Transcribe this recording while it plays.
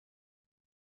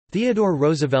Theodore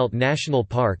Roosevelt National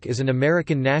Park is an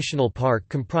American national park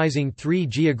comprising 3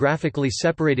 geographically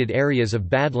separated areas of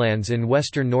badlands in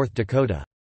western North Dakota.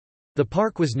 The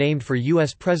park was named for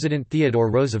U.S. President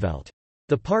Theodore Roosevelt.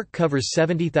 The park covers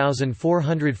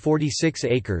 70,446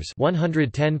 acres,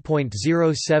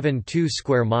 110.072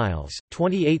 square miles,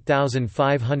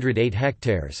 28,508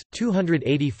 hectares,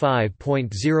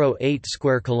 285.08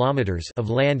 square kilometers of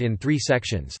land in 3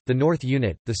 sections: the North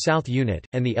Unit, the South Unit,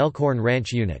 and the Elkhorn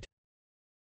Ranch Unit.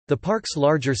 The park's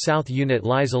larger South Unit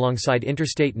lies alongside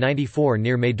Interstate 94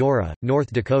 near Medora,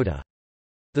 North Dakota.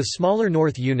 The smaller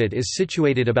North Unit is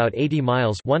situated about 80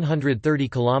 miles (130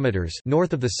 kilometers)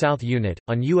 north of the South Unit,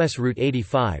 on U.S. Route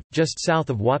 85, just south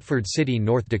of Watford City,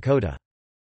 North Dakota.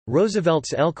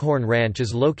 Roosevelt's Elkhorn Ranch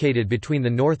is located between the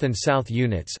North and South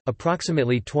Units,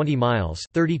 approximately 20 miles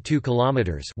 (32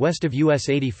 kilometers) west of US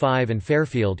 85 and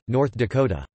Fairfield, North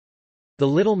Dakota. The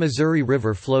Little Missouri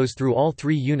River flows through all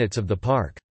 3 units of the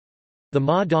park. The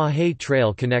Ma-Da-Hay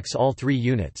Trail connects all 3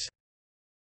 units.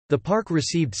 The park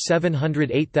received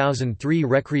 708,003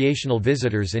 recreational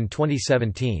visitors in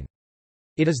 2017.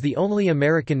 It is the only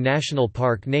American national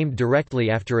park named directly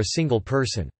after a single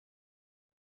person.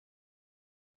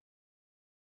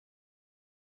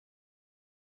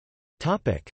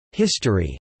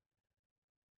 History.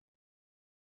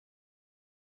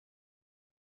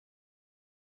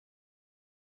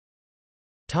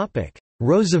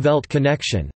 Roosevelt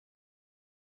connection.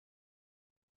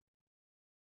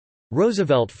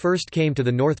 Roosevelt first came to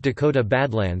the North Dakota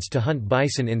Badlands to hunt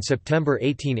bison in September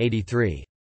 1883.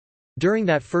 During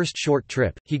that first short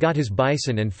trip, he got his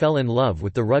bison and fell in love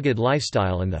with the rugged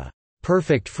lifestyle and the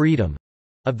perfect freedom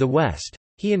of the West.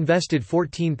 He invested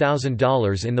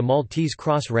 $14,000 in the Maltese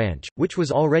Cross Ranch, which was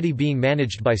already being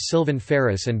managed by Sylvan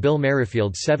Ferris and Bill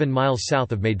Merrifield 7 miles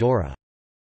south of Medora.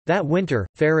 That winter,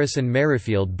 Ferris and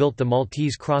Merrifield built the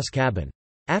Maltese Cross cabin.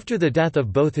 After the death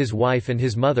of both his wife and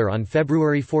his mother on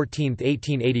February 14,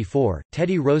 1884,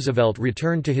 Teddy Roosevelt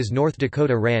returned to his North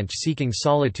Dakota ranch seeking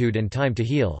solitude and time to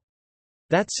heal.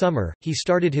 That summer, he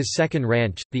started his second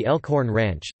ranch, the Elkhorn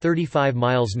Ranch, 35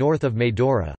 miles north of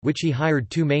Medora, which he hired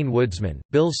 2 Maine woodsmen,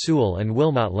 Bill Sewell and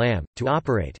Wilmot Lamb, to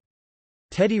operate.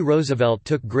 Teddy Roosevelt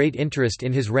took great interest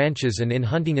in his ranches and in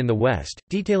hunting in the West,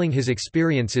 detailing his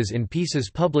experiences in pieces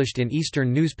published in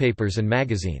Eastern newspapers and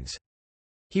magazines.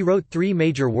 He wrote 3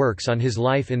 major works on his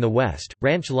life in the West: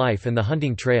 Ranch Life and the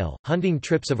Hunting Trail, Hunting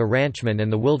Trips of a Ranchman and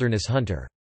the Wilderness Hunter.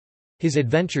 His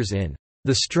adventures in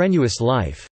The Strenuous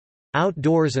Life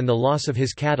Outdoors and the loss of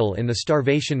his cattle in the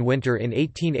starvation winter in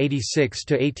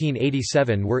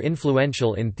 1886–1887 were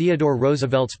influential in Theodore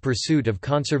Roosevelt's pursuit of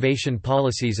conservation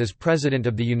policies as President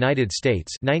of the United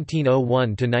States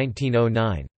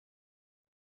 1901–1909.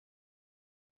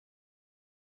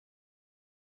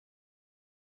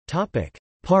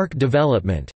 Park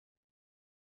development.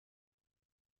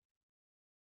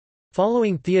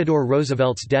 Following Theodore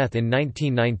Roosevelt's death in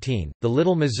 1919, the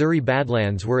Little Missouri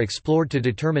Badlands were explored to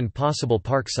determine possible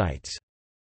park sites.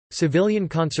 Civilian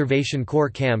Conservation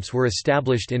Corps camps were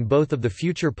established in both of the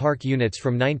future park units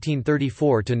from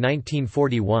 1934 to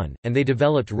 1941, and they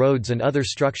developed roads and other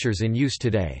structures in use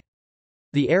today.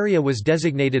 The area was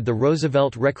designated the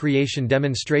Roosevelt Recreation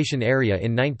Demonstration Area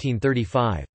in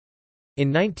 1935. In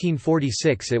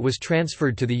 1946 it was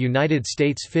transferred to the United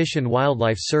States Fish and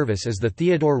Wildlife Service as the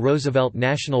Theodore Roosevelt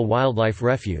National Wildlife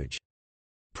Refuge.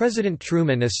 President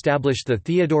Truman established the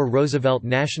Theodore Roosevelt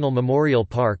National Memorial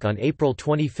Park on April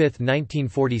 25,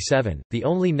 1947, the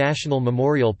only national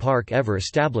memorial park ever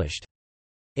established.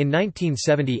 In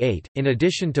 1978, in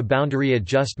addition to boundary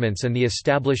adjustments and the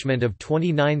establishment of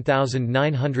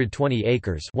 29,920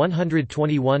 acres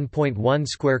 (121.1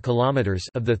 square kilometers)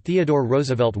 of the Theodore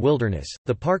Roosevelt Wilderness,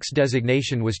 the park's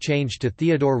designation was changed to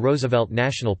Theodore Roosevelt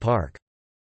National Park.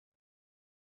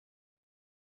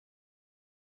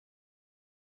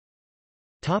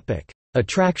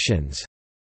 Attractions.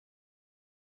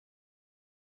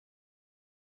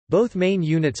 Both main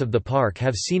units of the park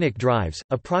have scenic drives,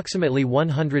 approximately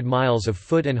 100 miles of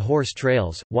foot and horse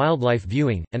trails, wildlife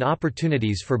viewing, and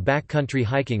opportunities for backcountry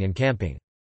hiking and camping.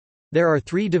 There are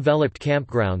 3 developed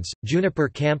campgrounds: Juniper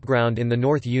Campground in the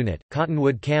North Unit,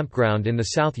 Cottonwood Campground in the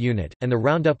South Unit, and the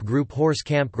Roundup Group Horse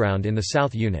Campground in the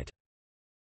South Unit.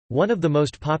 One of the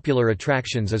most popular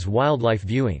attractions is wildlife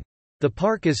viewing. The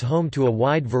park is home to a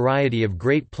wide variety of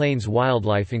Great Plains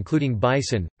wildlife including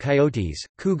bison, coyotes,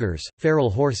 cougars,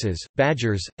 feral horses,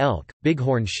 badgers, elk,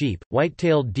 bighorn sheep,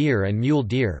 white-tailed deer and mule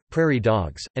deer, prairie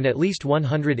dogs, and at least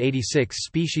 186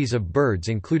 species of birds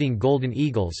including golden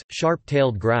eagles,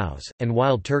 sharp-tailed grouse, and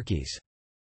wild turkeys.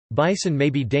 Bison may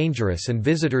be dangerous and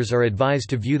visitors are advised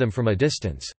to view them from a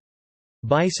distance.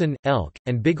 Bison, elk,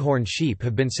 and bighorn sheep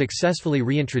have been successfully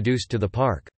reintroduced to the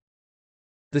park.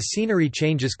 The scenery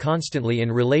changes constantly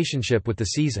in relationship with the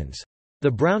seasons.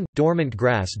 The brown, dormant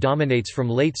grass dominates from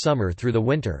late summer through the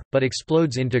winter, but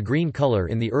explodes into green color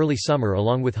in the early summer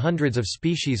along with hundreds of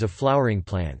species of flowering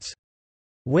plants.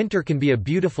 Winter can be a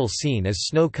beautiful scene as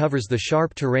snow covers the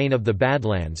sharp terrain of the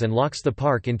Badlands and locks the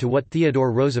park into what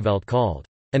Theodore Roosevelt called,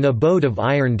 "an abode of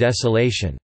iron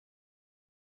desolation."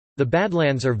 The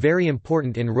Badlands are very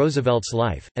important in Roosevelt's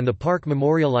life, and the park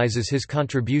memorializes his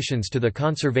contributions to the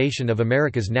conservation of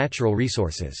America's natural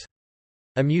resources.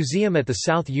 A museum at the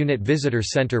South Unit Visitor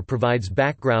Center provides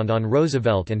background on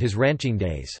Roosevelt and his ranching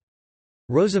days.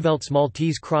 Roosevelt's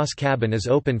Maltese Cross Cabin is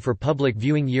open for public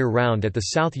viewing year-round at the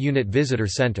South Unit Visitor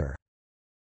Center.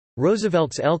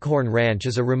 Roosevelt's Elkhorn Ranch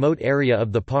is a remote area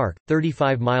of the park,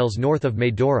 35 miles north of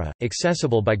Medora,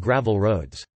 accessible by gravel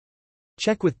roads.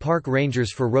 Check with park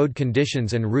rangers for road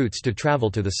conditions and routes to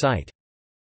travel to the site.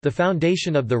 The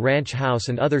foundation of the ranch house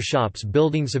and other shops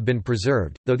buildings have been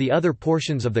preserved, though the other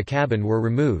portions of the cabin were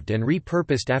removed and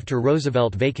repurposed after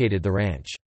Roosevelt vacated the ranch.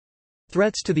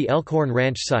 Threats to the Elkhorn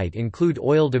Ranch site include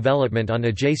oil development on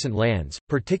adjacent lands,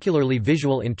 particularly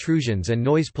visual intrusions and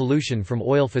noise pollution from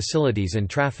oil facilities and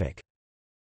traffic.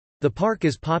 The park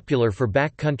is popular for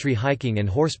backcountry hiking and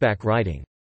horseback riding.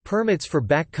 Permits for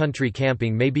backcountry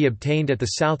camping may be obtained at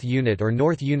the South Unit or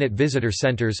North Unit visitor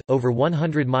centers. Over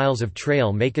 100 miles of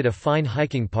trail make it a fine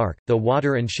hiking park, though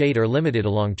water and shade are limited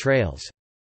along trails.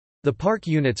 The park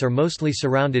units are mostly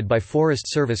surrounded by Forest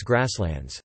Service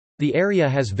grasslands. The area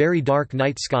has very dark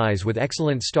night skies with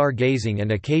excellent star-gazing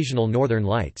and occasional northern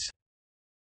lights.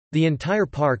 The entire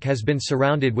park has been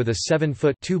surrounded with a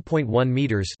 7-foot (2.1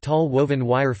 meters) tall woven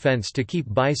wire fence to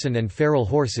keep bison and feral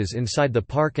horses inside the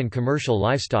park and commercial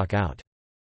livestock out.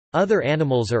 Other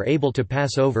animals are able to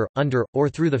pass over, under, or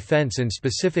through the fence in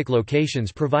specific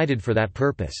locations provided for that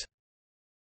purpose.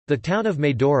 The town of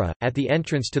Medora, at the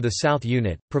entrance to the South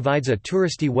Unit, provides a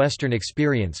touristy Western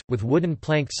experience, with wooden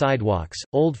planked sidewalks,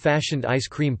 old-fashioned ice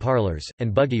cream parlors,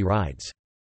 and buggy rides.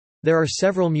 There are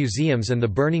several museums and the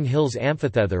Burning Hills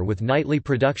Amphitheater with nightly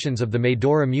productions of the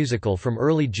Medora musical from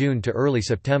early June to early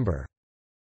September.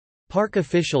 Park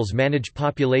officials manage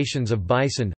populations of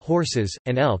bison, horses,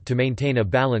 and elk to maintain a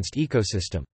balanced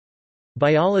ecosystem.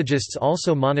 Biologists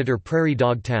also monitor prairie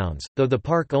dog towns, though the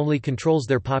park only controls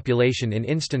their population in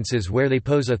instances where they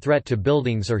pose a threat to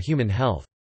buildings or human health.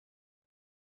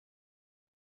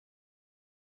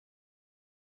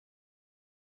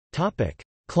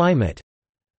 Climate.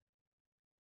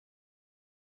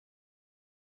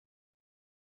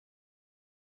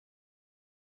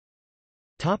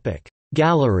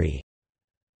 Gallery.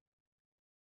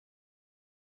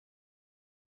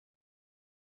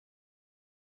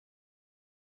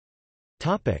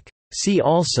 See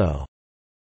also: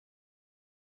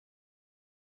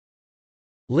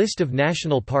 List of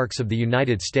national parks of the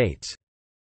United States.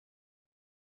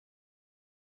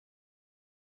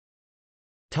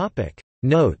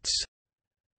 Notes.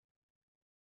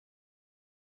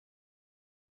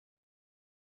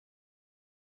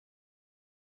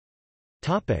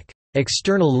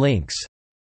 External links.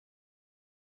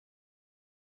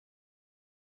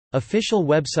 Official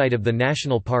website of the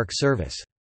National Park Service.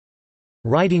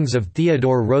 Writings of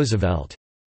Theodore Roosevelt.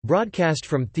 Broadcast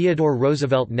from Theodore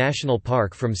Roosevelt National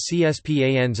Park from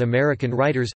CSPAN's American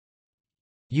Writers.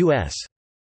 U.S.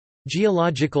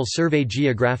 Geological Survey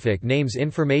Geographic Names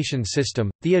Information System,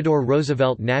 Theodore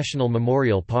Roosevelt National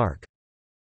Memorial Park.